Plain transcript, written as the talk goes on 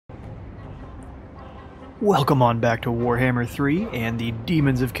Welcome on back to Warhammer 3 and the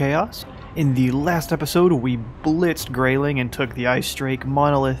Demons of Chaos. In the last episode, we blitzed Greyling and took the Ice Drake,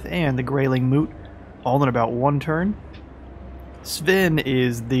 Monolith, and the Greyling Moot, all in about one turn. Sven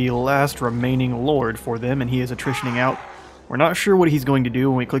is the last remaining Lord for them, and he is attritioning out. We're not sure what he's going to do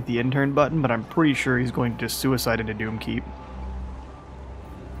when we click the intern button, but I'm pretty sure he's going to suicide into Doomkeep.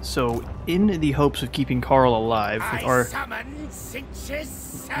 So, in the hopes of keeping Carl alive, with our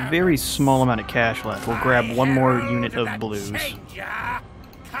very small amount of cash left, we'll grab one more unit of blues.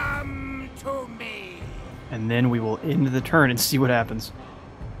 And then we will end the turn and see what happens.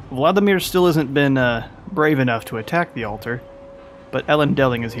 Vladimir still hasn't been brave enough to attack the altar, but Ellen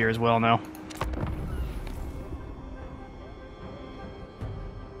Delling is here as well now.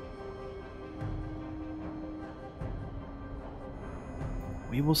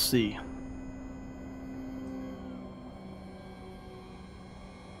 We will see.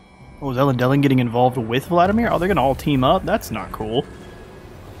 Oh, is Ellen Delling getting involved with Vladimir? Oh, they're gonna all team up? That's not cool.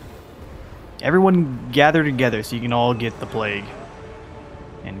 Everyone gather together so you can all get the plague.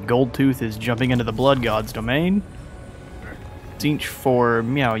 And Goldtooth is jumping into the Blood God's domain. Zinch for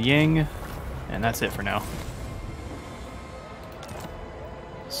Miao Ying. And that's it for now.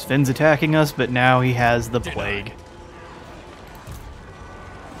 Sven's attacking us, but now he has the plague.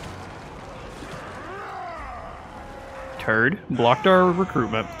 Turd blocked our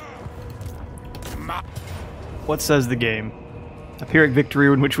recruitment. What says the game? A Pyrrhic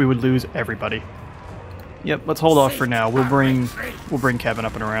victory in which we would lose everybody. Yep, let's hold off for now. We'll bring Kevin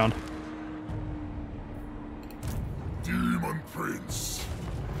up and around. Demon Prince.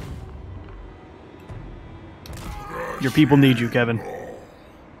 Your people need you, Kevin.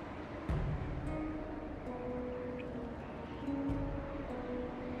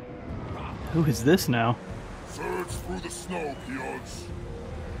 Who is this now? Surge through the snow, peons.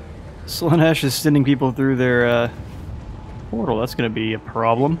 Slanesh is sending people through their portal. That's going to be a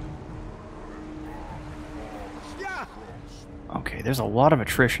problem. Okay, there's a lot of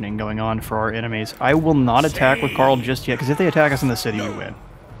attritioning going on for our enemies. I will not attack with Carl just yet, because if they attack us in the city, we win.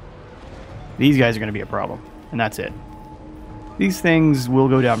 These guys are going to be a problem, and that's it. These things will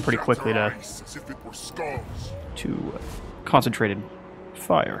go down pretty quickly to concentrated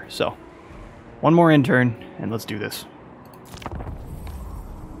fire. So, one more intern, and let's do this.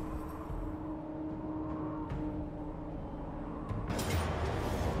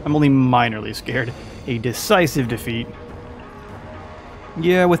 I'm only minorly scared. A decisive defeat.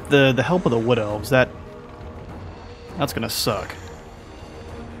 Yeah, with the help of the Wood Elves, that's gonna suck.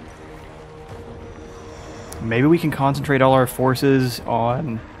 Maybe we can concentrate all our forces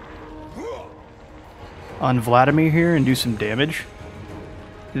on Vladimir here and do some damage.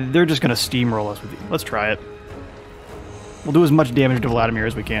 They're just gonna steamroll us with it. Let's try it. We'll do as much damage to Vladimir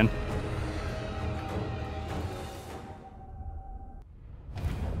as we can.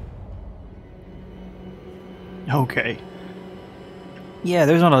 Okay. Yeah,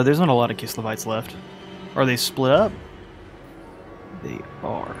 there's not a lot of Kislevites left. Are they split up? They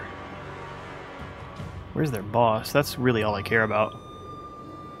are. Where's their boss? That's really all I care about.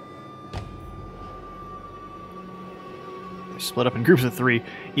 They're split up in groups of 3.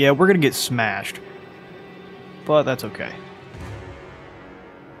 Yeah, we're gonna get smashed. But that's okay.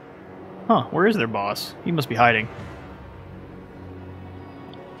 Huh, where is their boss? He must be hiding.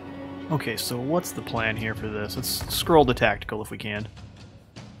 Okay, so what's the plan here for this? Let's scroll to tactical if we can.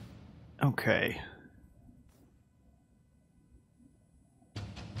 Okay.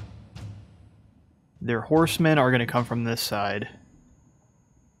 Their horsemen are going to come from this side.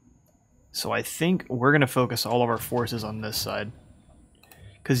 So I think we're going to focus all of our forces on this side.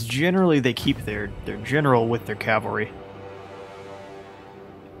 Because generally they keep their general with their cavalry.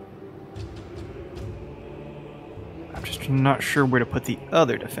 I'm just not sure where to put the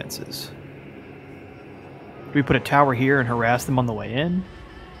other defenses. Do we put a tower here and harass them on the way in?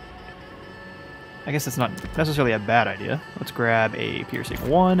 I guess that's not necessarily a bad idea. Let's grab a piercing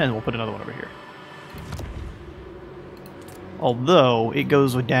 1 and we'll put another one over here. Although, it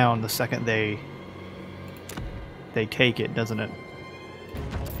goes down the second they take it, doesn't it?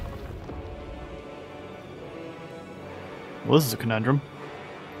 Well, this is a conundrum.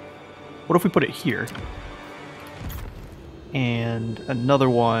 What if we put it here? And another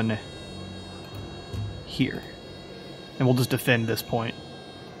one here. And we'll just defend this point.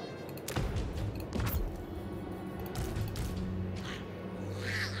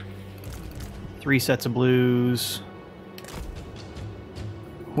 Three sets of blues.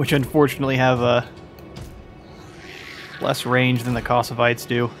 Which unfortunately have less range than the Kosovites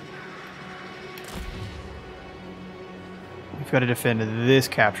do. We've got to defend this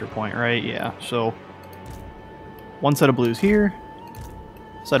capture point, right? Yeah, so One set of blues here.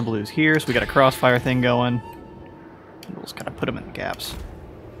 Set of blues here, so we got a crossfire thing going. And we'll just kind of put them in the gaps.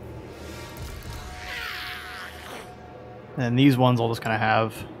 And these ones I'll just kind of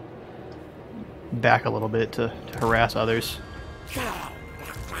have back a little bit to harass others.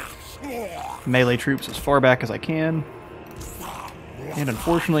 Melee troops as far back as I can. And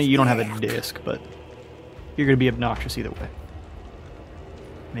unfortunately, you don't have a disc, but you're going to be obnoxious either way.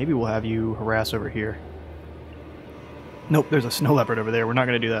 Maybe we'll have you harass over here. Nope, there's a snow leopard over there. We're not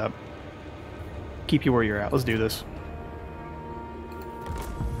going to do that. Keep you where you're at. Let's do this.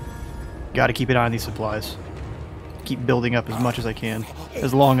 Got to keep an eye on these supplies. Keep building up as much as I can.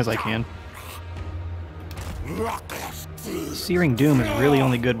 As long as I can. Searing Doom is really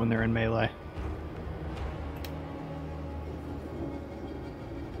only good when they're in melee.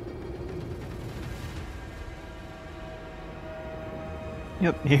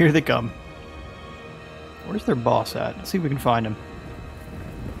 Yep, here they come. Where's their boss at? Let's see if we can find him.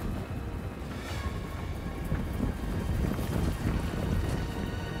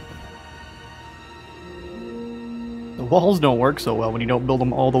 The walls don't work so well when you don't build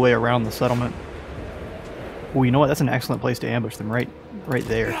them all the way around the settlement. Oh, you know what? That's an excellent place to ambush them, right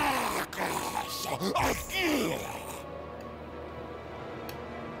there.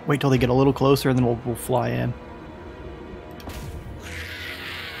 Wait till they get a little closer and then we'll fly in.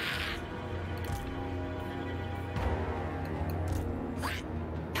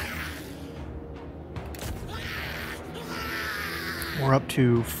 We're up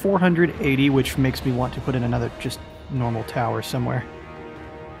to 480, which makes me want to put in another just normal tower somewhere.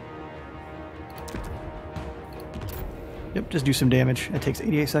 Yep, just do some damage. It takes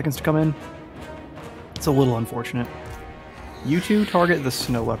 88 seconds to come in. It's a little unfortunate. You two target the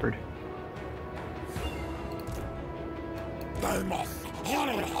snow leopard.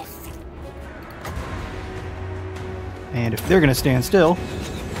 And if they're going to stand still...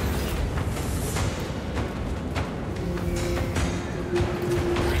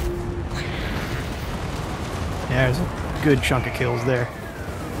 Yeah, there's a good chunk of kills there.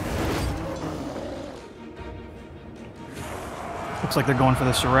 Looks like they're going for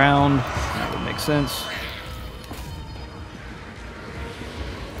the surround. That would make sense.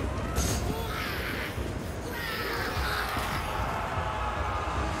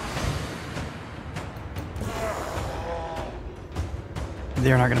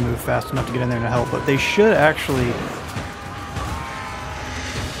 They're not going to move fast enough to get in there to help, but they should actually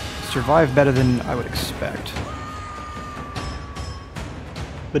survive better than I would expect.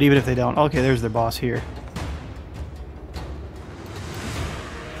 But even if they don't... Okay, there's their boss here.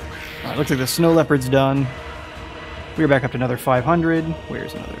 Alright, looks like the snow leopard's done. We're back up to another 500.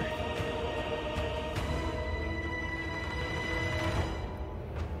 Where's another?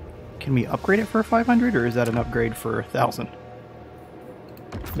 Can we upgrade it for 500, or is that an upgrade for 1,000?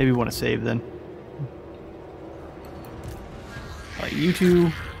 Maybe we want to save then. Alright, you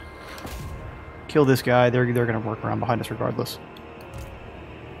two kill this guy. They're going to work around behind us regardless.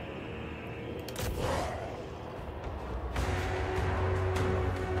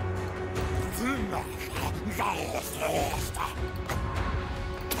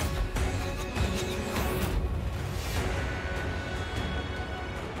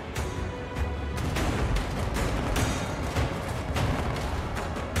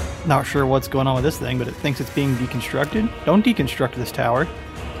 Not sure what's going on with this thing, but it thinks it's being deconstructed. Don't deconstruct this tower.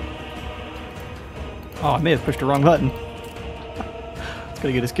 Oh, I may have pushed the wrong button. It's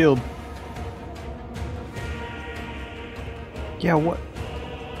gonna get us killed. Yeah, what?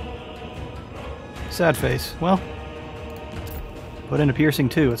 Sad face. Well, put in a piercing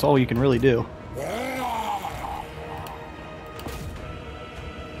too. It's all you can really do.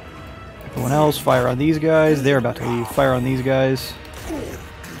 Everyone else, fire on these guys. They're about to leave. Fire on these guys.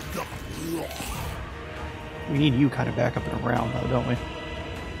 We need you kind of back up and around, though, don't we?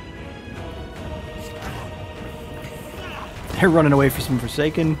 They're running away from some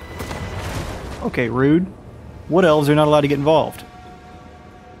Forsaken. Okay, rude. Wood elves are not allowed to get involved.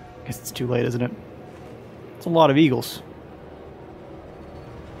 Guess it's too late, isn't it? It's a lot of eagles.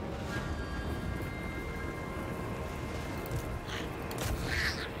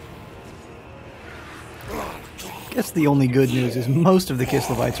 Guess the only good news is most of the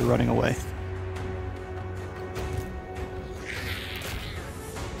Kislevites are running away.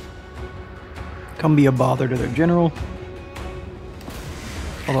 Come be a bother to their general.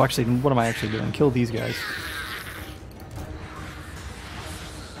 Although actually, what am I actually doing? Kill these guys.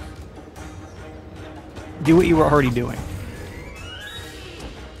 Do what you were already doing.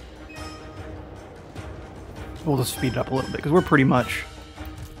 We'll just speed it up a little bit because we're pretty much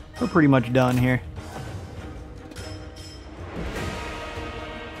done here.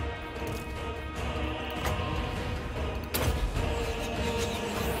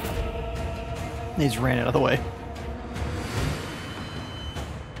 They just ran out of the way.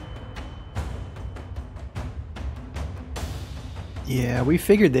 Yeah, we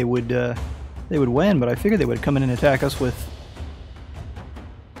figured they would win, but I figured they would come in and attack us with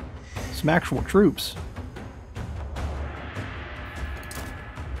some actual troops.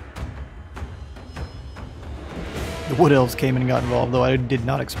 The Wood Elves came in and got involved, though I did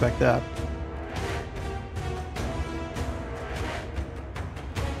not expect that.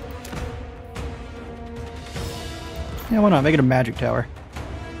 Yeah, why not? Make it a magic tower.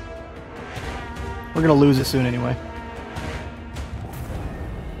 We're gonna lose it soon anyway.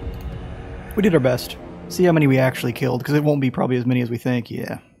 We did our best. See how many we actually killed, because it won't be probably as many as we think,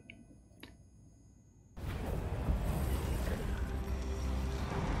 yeah.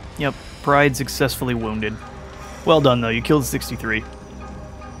 Yep, Pride successfully wounded. Well done, though. You killed 63.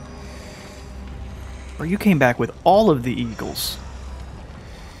 Or you came back with all of the eagles.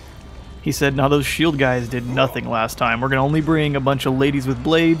 He said, now those shield guys did nothing last time. We're going to only bring a bunch of ladies with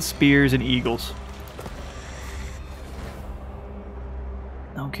blades, spears, and eagles.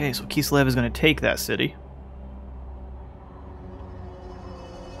 Okay, so Kislev is going to take that city.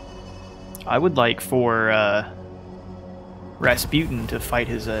 I would like for Rasputin to fight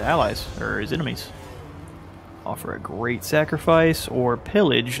his allies, or his enemies. Offer a great sacrifice, or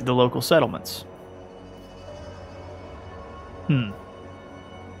pillage the local settlements.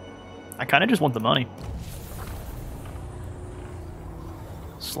 I kind of just want the money.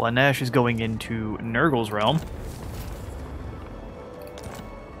 Slanesh is going into Nurgle's realm.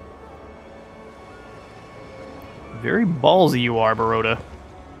 Very ballsy you are, Baroda.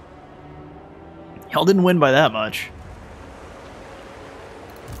 Y'all didn't win by that much.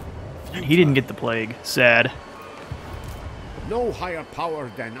 And he didn't get the plague. Sad. No higher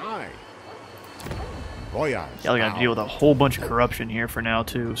power than I. Y'all gotta deal with a whole bunch of corruption here for now,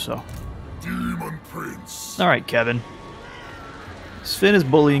 too, so. Demon Prince. Alright, Kevin. Sven is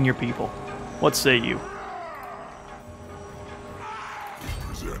bullying your people. What say you?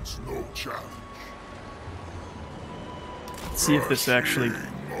 Presents no challenge. Let's see if this actually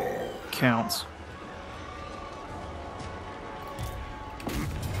counts.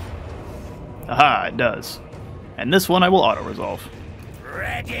 Aha, it does. And this one I will auto-resolve.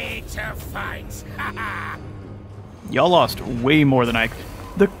 Ready to fight. Y'all lost way more than I...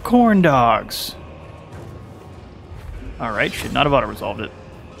 The corn dogs! Alright, should not have auto-resolved it.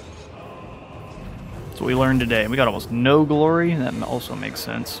 That's what we learned today. We got almost no glory. That also makes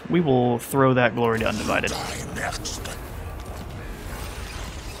sense. We will throw that glory to Undivided.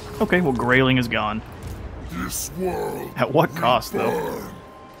 Okay, well, Grayling is gone. This world. At what cost, though?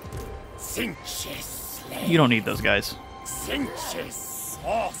 You don't need those guys.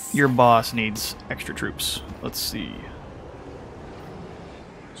 Your boss needs extra troops. Let's see.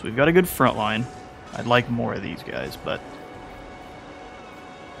 So we've got a good front line. I'd like more of these guys, but...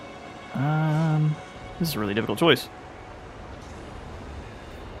 this is a really difficult choice.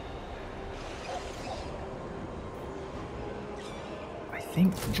 I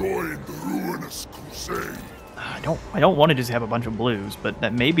think... Join the ruinous crusade. I don't want to just have a bunch of blues, but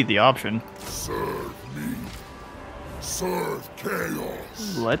that may be the option. Serve me. Serve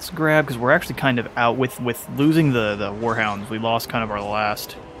chaos. Let's grab, because we're actually kind of out with losing the Warhounds. We lost kind of our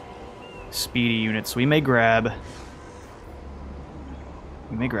last speedy unit, so we may grab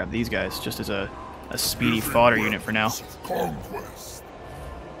these guys just as a speedy fodder unit for now. Conquest.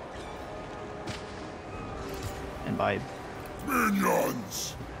 And by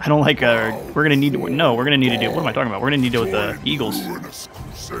Minions. I don't like we're gonna need to we're gonna need to deal. What am I talking about? We're gonna need to deal with the Eagles. Ruinous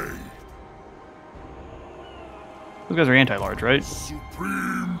crusade. Those guys are anti-large, right?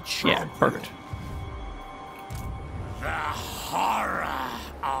 Supreme champion. Yeah, perfect. The horror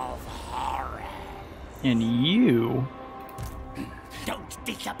of horror. And you Don't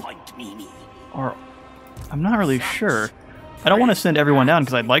disappoint me. are... I'm not really sure. I don't want to send everyone down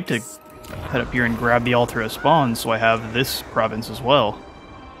because I'd like to head up here and grab the Altar of Spawns so I have this province as well.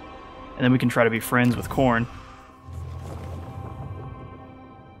 And then we can try to be friends with Khorne.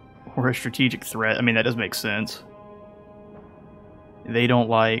 Or a strategic threat. I mean, that does make sense. They don't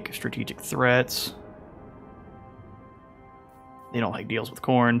like strategic threats. They don't like deals with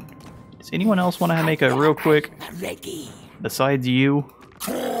Khorne. Does anyone else want to make a real quick... Besides you?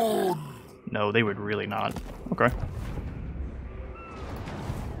 No, they would really not. Okay.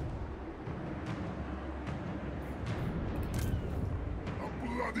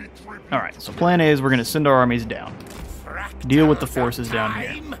 Alright, so plan A is we're going to send our armies down. Deal with the forces down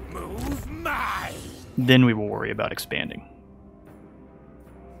here. Then we will worry about expanding.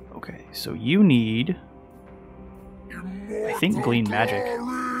 Okay, so you need... I think Glean Magic.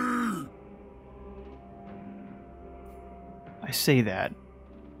 I say that.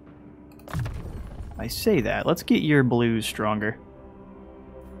 I say that. Let's get your blues stronger.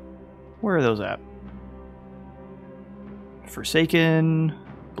 Where are those at? Forsaken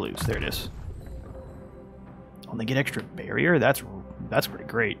blues. There it is. Oh, they get extra barrier? That's pretty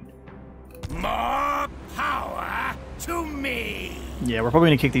great. More power to me! Yeah, we're probably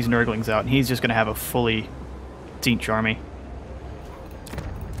going to kick these Nurglings out, and he's just going to have a fully Tzeentch army.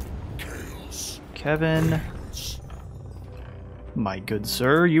 Kevin, my good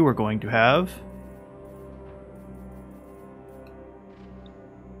sir, you are going to have...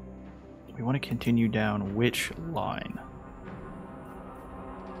 We want to continue down which line?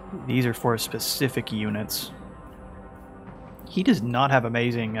 These are for specific units. He does not have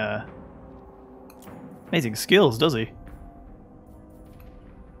amazing, amazing skills, does he?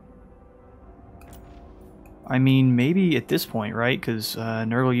 I mean, maybe at this point, right? Because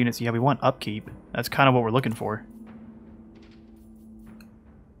Nurgle units, yeah, we want upkeep. That's kind of what we're looking for.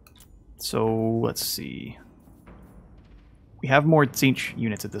 So, let's see. We have more Tzeentch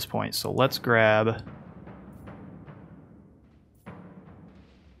units at this point, so let's grab...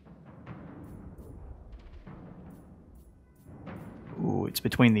 Ooh, it's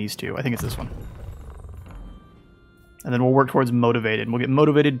between these two. I think it's this one. And then we'll work towards Motivated. We'll get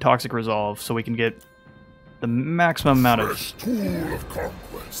Motivated Toxic Resolve so we can get the maximum amount of...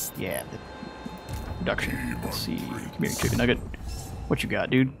 Conquest. Yeah, the reduction. Let's see. Come here, Chicken Nugget. What you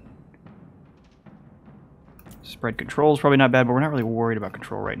got, dude? Spread control is probably not bad, but we're not really worried about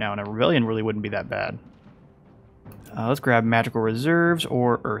control right now, and a Rebellion really wouldn't be that bad. Let's grab Magical Reserves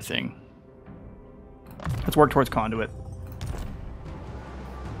or Earthing. Let's work towards Conduit.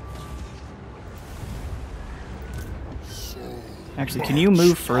 Actually, can you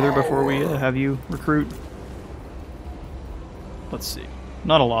move further before we have you recruit? Let's see.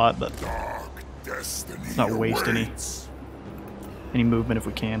 Not a lot, but let's not waste any movement if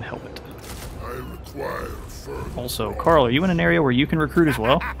we can help it. Also, Carl, are you in an area where you can recruit as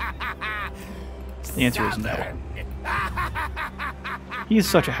well? The answer is no. He is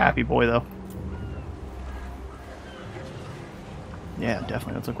such a happy boy, though. Yeah,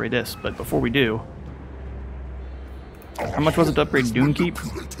 definitely. Let's upgrade this. But before we do... How much was it to upgrade Doomkeep?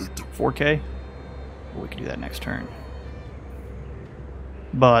 4K? Well, we can do that next turn.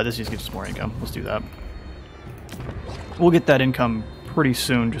 But this just gives us more income. Let's do that. We'll get that income pretty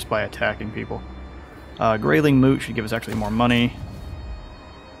soon just by attacking people. Grayling Moot should give us actually more money.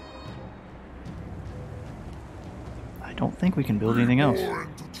 I don't think we can build anything else. Yep,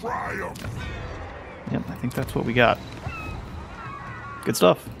 I think that's what we got. Good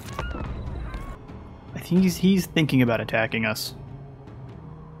stuff. I think he's thinking about attacking us.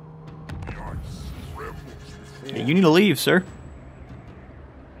 Yeah, you need to leave, sir.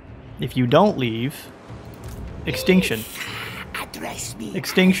 If you don't leave, extinction.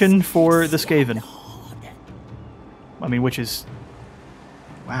 Extinction for the Skaven. I mean, which is...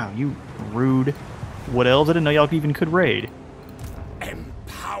 Wow, you rude wood elves. I didn't know y'all even could raid.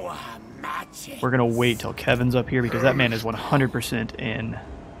 Empower magic. We're gonna wait till Kevin's up here because that man is 100% in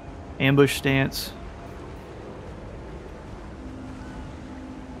ambush stance.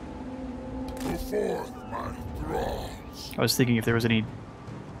 I was thinking if there was any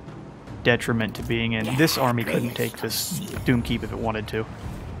detriment to being in. This army couldn't take this Doomkeep if it wanted to.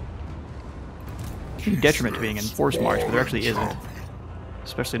 Any detriment to being in Force March, but there actually isn't.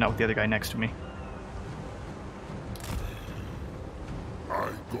 Especially not with the other guy next to me.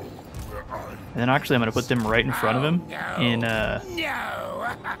 And then actually I'm going to put them right in front of him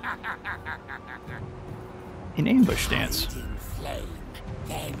in ambush stance.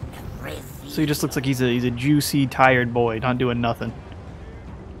 So he just looks like he's a juicy, tired boy, not doing nothing.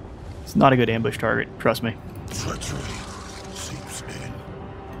 It's not a good ambush target, trust me.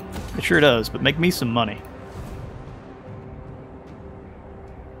 It sure does, but make me some money.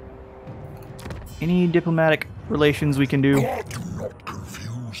 Any diplomatic relations we can do? Do not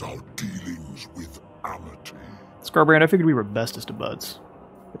confuse our dealings with amity. Scarbrand, I figured we were bestest of buds.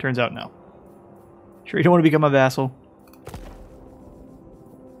 It turns out no. Sure you don't want to become a vassal?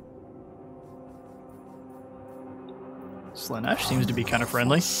 Slanesh seems to be kind of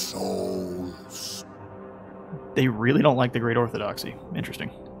friendly. Souls. They really don't like the Great Orthodoxy.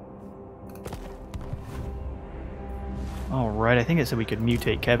 Interesting. Alright, I think it said we could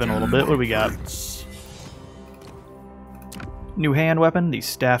mutate Kevin a little bit. What do we got? New hand weapon, the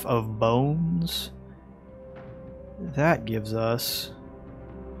Staff of Bones. That gives us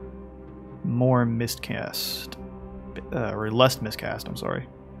more miscast. Or less miscast, I'm sorry.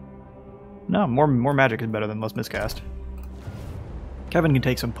 No, more magic is better than less miscast. Kevin can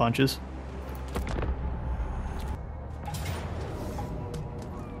take some punches.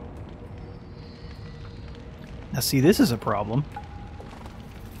 Now see, this is a problem.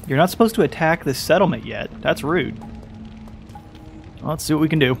 You're not supposed to attack this settlement yet. That's rude. Well, let's see what we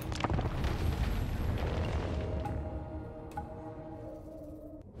can do.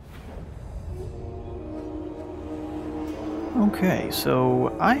 Okay,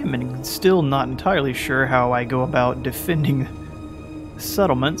 so I am still not entirely sure how I go about defending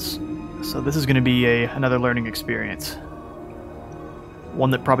settlements, so this is going to be another learning experience.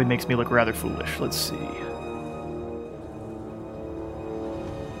 One that probably makes me look rather foolish. Let's see.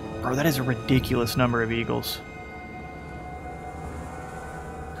 Bro, that is a ridiculous number of eagles.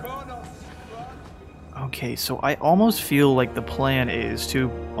 Okay, so I almost feel like the plan is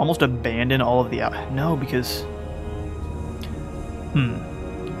to almost abandon all of the no, because...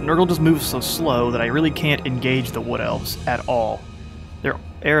 Nurgle just moves so slow that I really can't engage the Wood Elves at all. Their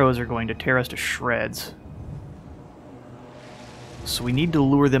arrows are going to tear us to shreds. So we need to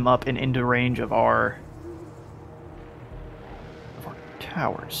lure them up and into range of our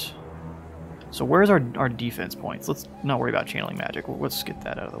towers. So where's our defense points? Let's not worry about channeling magic. Let's get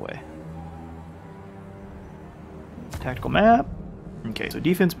that out of the way. Tactical map. Okay, so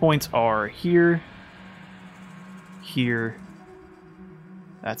defense points are here, here.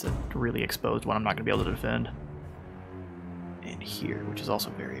 That's a really exposed one I'm not going to be able to defend. And here, which is also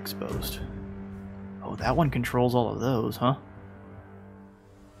very exposed. Oh, that one controls all of those, huh?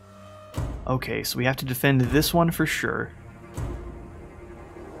 Okay, so we have to defend this one for sure.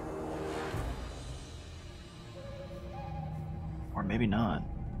 Or maybe not.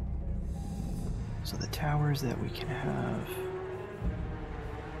 So the towers that we can have...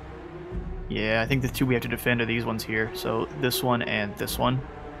 Yeah, I think the two we have to defend are these ones here. So this one and this one.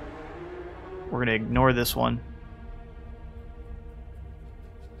 We're going to ignore this one.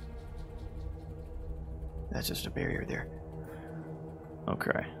 That's just a barrier there.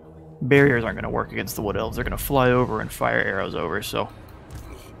 Okay. Barriers aren't going to work against the Wood Elves. They're going to fly over and fire arrows over, so...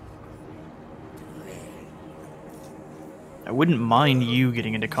 I wouldn't mind you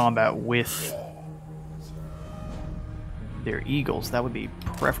getting into combat with their eagles. That would be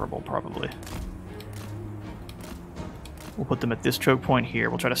preferable, probably. We'll put them at this choke point here.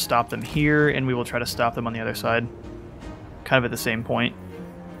 We'll try to stop them here, and we will try to stop them on the other side. Kind of at the same point.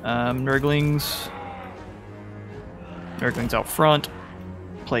 Nurglings. Nurglings out front.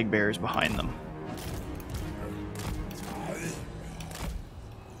 Plague Bearers behind them.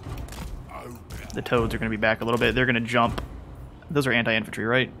 The Toads are going to be back a little bit. They're going to jump. Those are anti-infantry,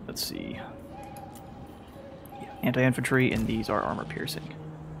 right? Let's see. Yeah, anti-infantry, and these are armor-piercing.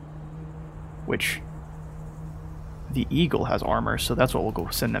 Which... the Eagle has armor, so that's what we'll go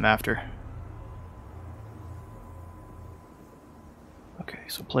send them after. Okay,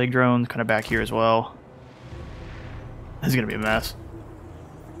 so Plague Drones kind of back here as well. This is going to be a mess.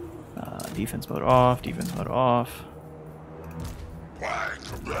 Defense mode off, defense mode off.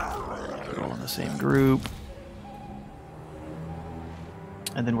 They're all in the same group.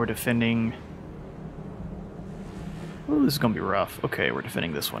 And then we're defending... oh, this is going to be rough. Okay, we're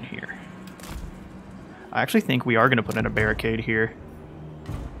defending this one here. I actually think we are going to put in a barricade here.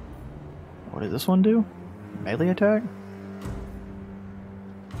 What does this one do? Melee attack?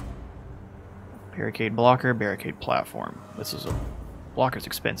 Barricade blocker, barricade platform. This is a... blocker's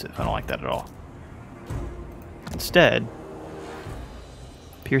expensive. I don't like that at all. Instead,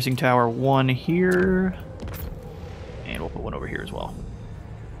 piercing tower 1 here, and we'll put one over here as well.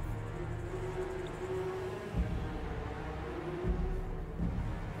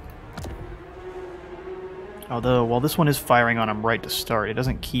 Although, while this one is firing on him right to start, it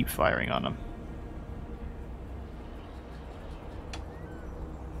doesn't keep firing on him.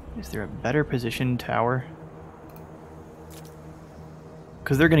 Is there a better positioned tower?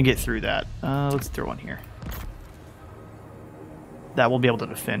 Because they're going to get through that. Let's throw one here. That will be able to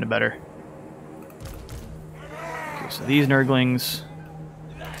defend better. Okay, so these Nurglings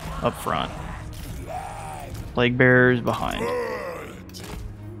up front. Plague Bearers behind.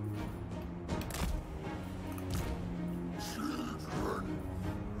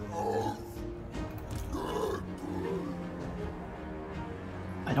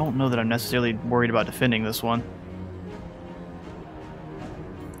 I don't know that I'm necessarily worried about defending this one.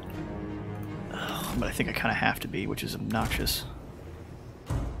 But I think I kind of have to be, which is obnoxious.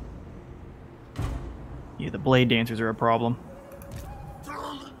 Yeah, the Blade Dancers are a problem.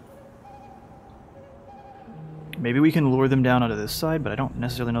 Maybe we can lure them down onto this side, but I don't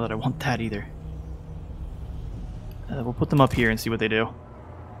necessarily know that I want that either. We'll put them up here and see what they do.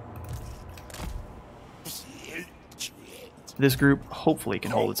 This group hopefully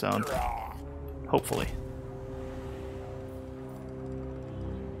can hold its own. Hopefully.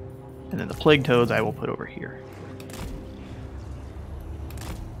 And then the plague toads I will put over here.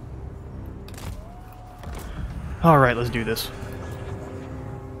 Alright, let's do this.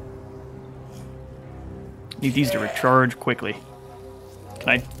 Need these to recharge quickly. Can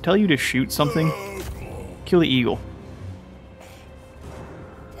I tell you to shoot something? Kill the eagle.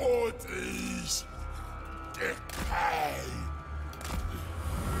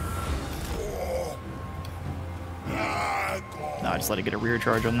 Nah, just let it get a rear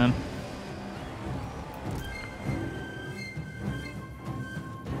charge on them.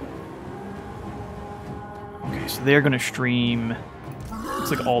 Okay, so they're gonna stream.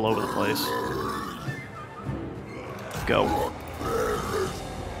 It's like all over the place. Go.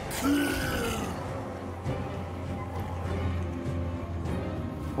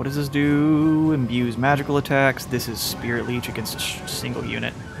 What does this do? Imbues magical attacks. This is Spirit Leech against a single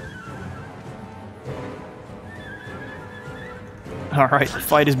unit. Alright, the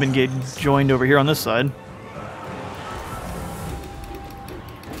fight has been joined over here on this side.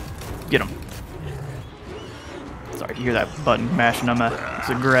 Get him. Sorry if you hear that button mashing on that. It's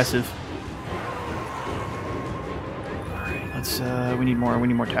aggressive. Alright, let's, we need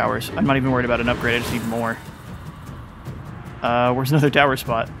more towers. I'm not even worried about an upgrade, I just need more. Where's another tower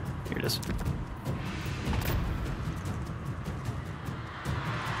spot? Here it is.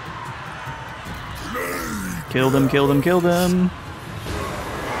 Kill them, kill them, kill them!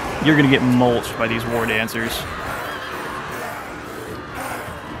 You're gonna get mulched by these war dancers.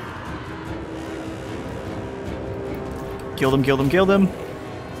 Kill them, kill them, kill them!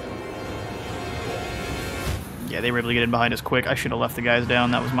 Yeah, they were able to get in behind us quick. I should have left the guys down,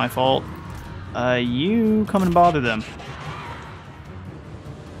 that was my fault. You come and bother them.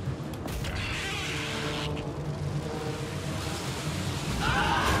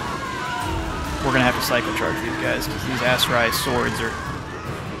 We're gonna have to cycle charge these guys, because these Aserai swords are...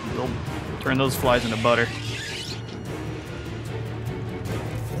 They'll turn those flies into butter.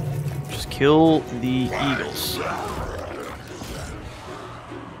 Just kill the eagles.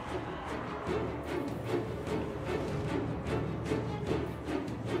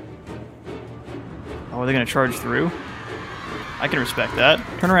 Oh, are they gonna charge through? I can respect that.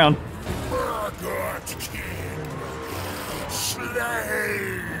 Turn around.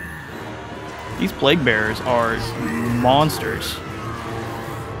 These plague bearers are monsters.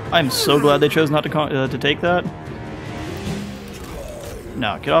 I'm so glad they chose not to take that.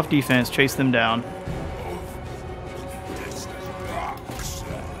 No, get off defense, chase them down.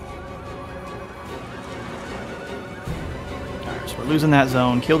 Alright, so we're losing that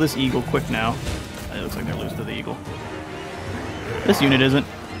zone. Kill this eagle quick now. It looks like they're losing to the eagle. This unit isn't.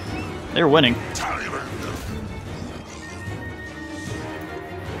 They're winning.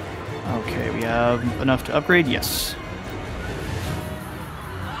 Okay, we have enough to upgrade? Yes.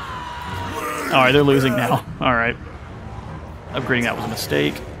 Alright, they're losing now. Alright. Upgrading that was a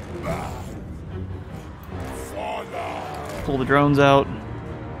mistake. Pull the drones out.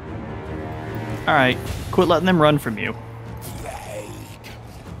 Alright, quit letting them run from you.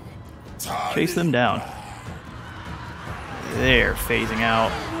 Chase them down. They're phasing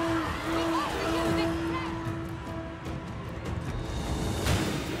out.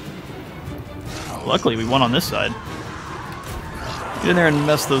 Luckily, we won on this side. Get in there and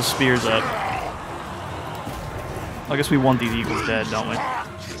mess those spears up. I guess we want these eagles dead, don't we?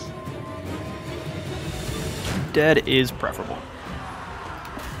 Dead is preferable.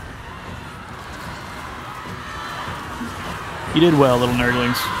 You did well, little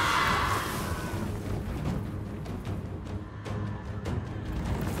nerdlings.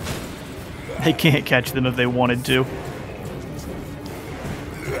 They can't catch them if they wanted to.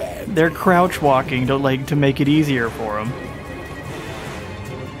 They're crouch walking to make it easier for them.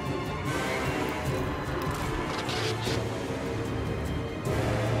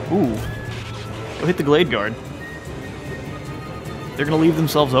 Ooh. Go hit the Glade Guard. They're gonna leave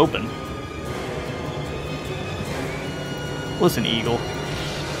themselves open. Listen, Eagle.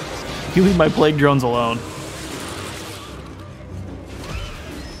 You leave my plague drones alone.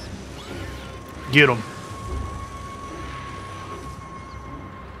 Get them.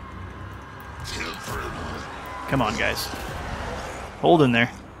 Come on, guys. Hold in there.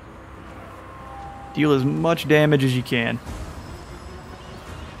 Deal as much damage as you can.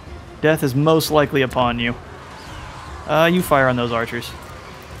 Death is most likely upon you. You fire on those archers.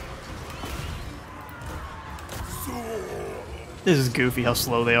 This is goofy how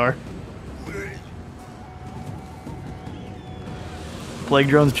slow they are. Plague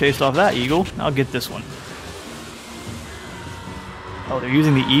drones chased off that eagle. I'll get this one. Oh, they're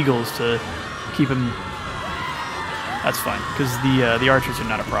using the eagles to keep him That's fine, because the archers are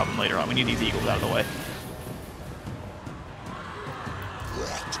not a problem later on. We need these eagles out of the way.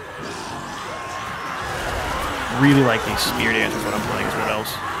 Really like these spear dancers when I'm playing as what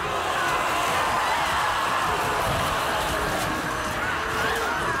else.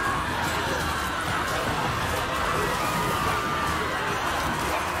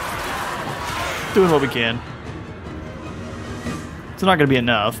 Doing what we can. It's not going to be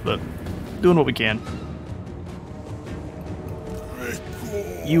enough, but doing what we can.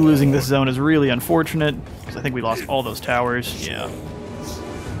 You losing this zone is really unfortunate, because I think we lost all those towers. Yeah.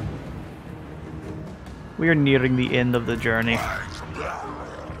 We are nearing the end of the journey.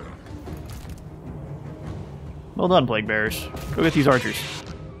 Well done, Plague Bearers. Go get these archers.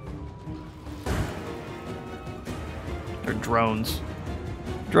 They're drones.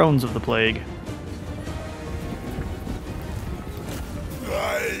 Drones of the plague.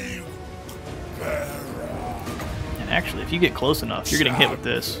 And actually, if you get close enough, you're getting hit with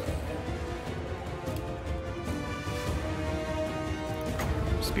this.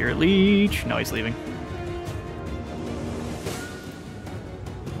 Spirit Leech. No, he's leaving.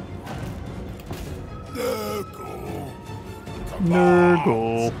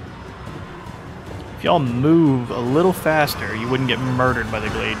 Nurgle. If y'all move a little faster, you wouldn't get murdered by the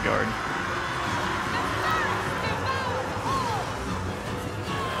Glade Guard.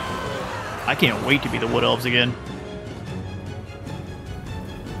 I can't wait to be the Wood Elves again.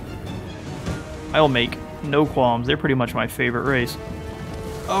 I'll make no qualms. They're pretty much my favorite race.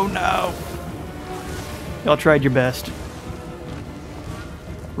 Oh no! Y'all tried your best.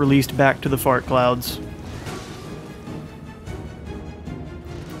 Released back to the fart clouds.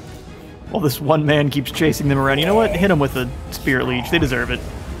 While this one man keeps chasing them around. You know what? Hit them with a Spirit Leech. They deserve it.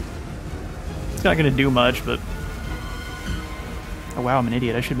 It's not going to do much, but... Oh wow, I'm an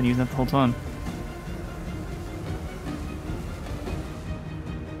idiot. I should have been using that the whole time.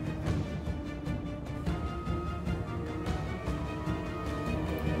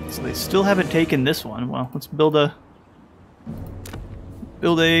 So they still haven't taken this one. Well, let's build a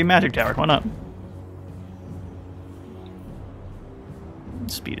magic tower. Why not?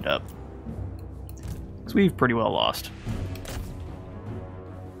 Speed it up. Because we've pretty well lost.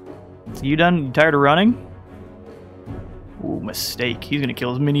 So you done? You tired of running? Ooh, mistake. He's gonna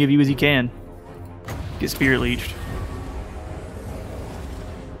kill as many of you as he can. Get Spirit Leeched.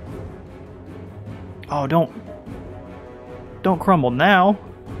 Oh, don't crumble now.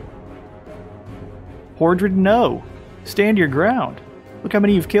 Hordred, no. Stand your ground. Look how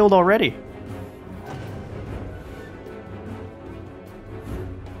many you've killed already.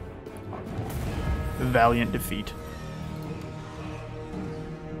 Valiant defeat.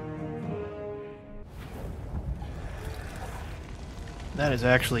 That is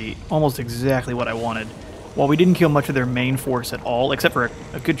actually almost exactly what I wanted. While we didn't kill much of their main force at all, except for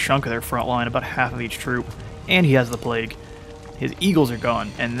a good chunk of their front line, about half of each troop, and he has the plague, his eagles are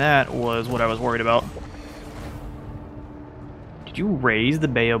gone, and that was what I was worried about. Did you raise the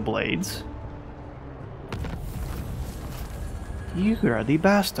Bay of Blades? You are the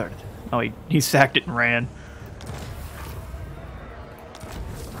bastard. Oh, he sacked it and ran.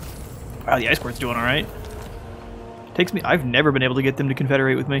 Wow, the Ice Court's doing alright. Takes me... I've never been able to get them to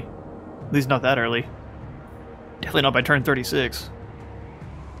confederate with me. At least not that early. Definitely not by turn 36.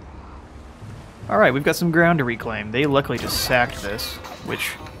 Alright, we've got some ground to reclaim. They luckily just sacked this,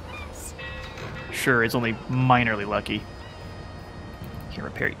 which... Sure, is only minorly lucky. Can't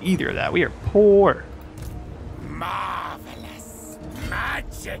repair either of that. We are poor. Marvelous.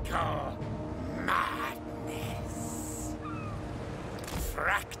 Magical. Madness.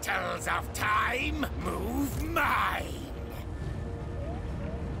 Fractals of time, move mine.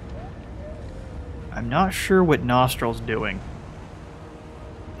 I'm not sure what Nostril's doing.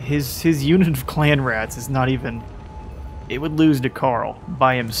 His unit of clan rats is not even... It would lose to Carl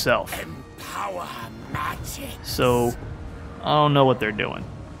by himself. Empower magic. So, I don't know what they're doing.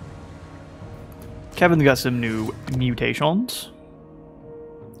 Kevin's got some new mutations.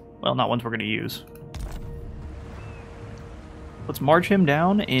 Well, not ones we're going to use. Let's march him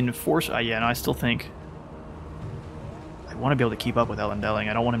down in force. Yeah, no, I still think... I want to be able to keep up with Elendilling.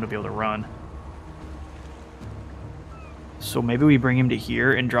 I don't want him to be able to run. So maybe we bring him to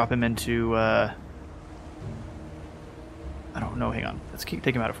here and drop him into... I don't know, hang on. Let's take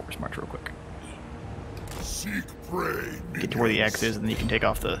him out of force march real quick. Seek prey. Get to where the X is, and then you can take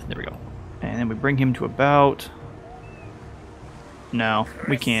off the... There we go. And then we bring him to about... No,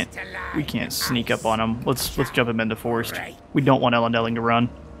 we can't. We can't sneak up on him. Let's jump him into forest. We don't want Elendilling to run.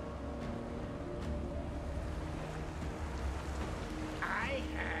 I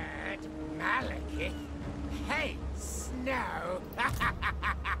heard Malekith hates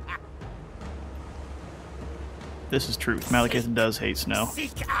This is truth. Malekith does hate snow.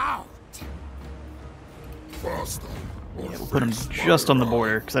 Seek out. Faster. Yeah, we'll put him just on the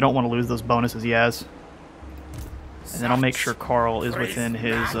border, because I don't want to lose those bonuses he has. And then I'll make sure Carl is within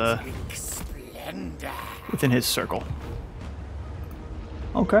his circle.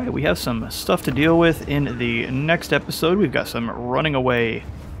 Okay, we have some stuff to deal with in the next episode. We've got some running away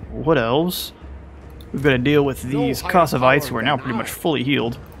wood elves. We've got to deal with these Kosovites who are now pretty much fully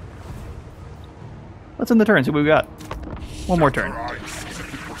healed. Let's end the turn, see what we've got. One more turn.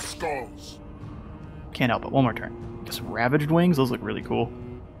 Can't help it, one more turn. Get some Ravaged Wings, those look really cool.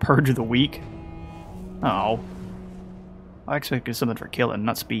 Purge of the Weak. Oh. I expected something for killing,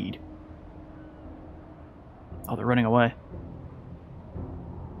 not speed. Oh, they're running away.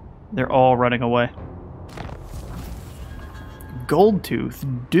 They're all running away.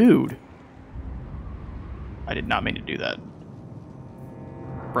 Goldtooth, dude. I did not mean to do that.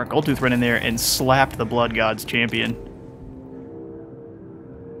 Goldtooth ran in there and slapped the Blood God's champion.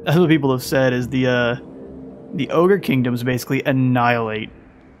 That's what people have said is the Ogre Kingdoms basically annihilate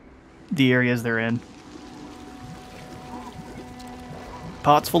the areas they're in.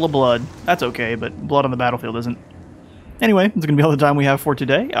 Pots full of blood. That's okay, but blood on the battlefield isn't. Anyway, that's going to be all the time we have for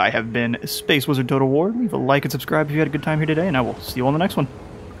today. I have been Space Wizard Total War. Leave a like and subscribe if you had a good time here today, and I will see you on the next one.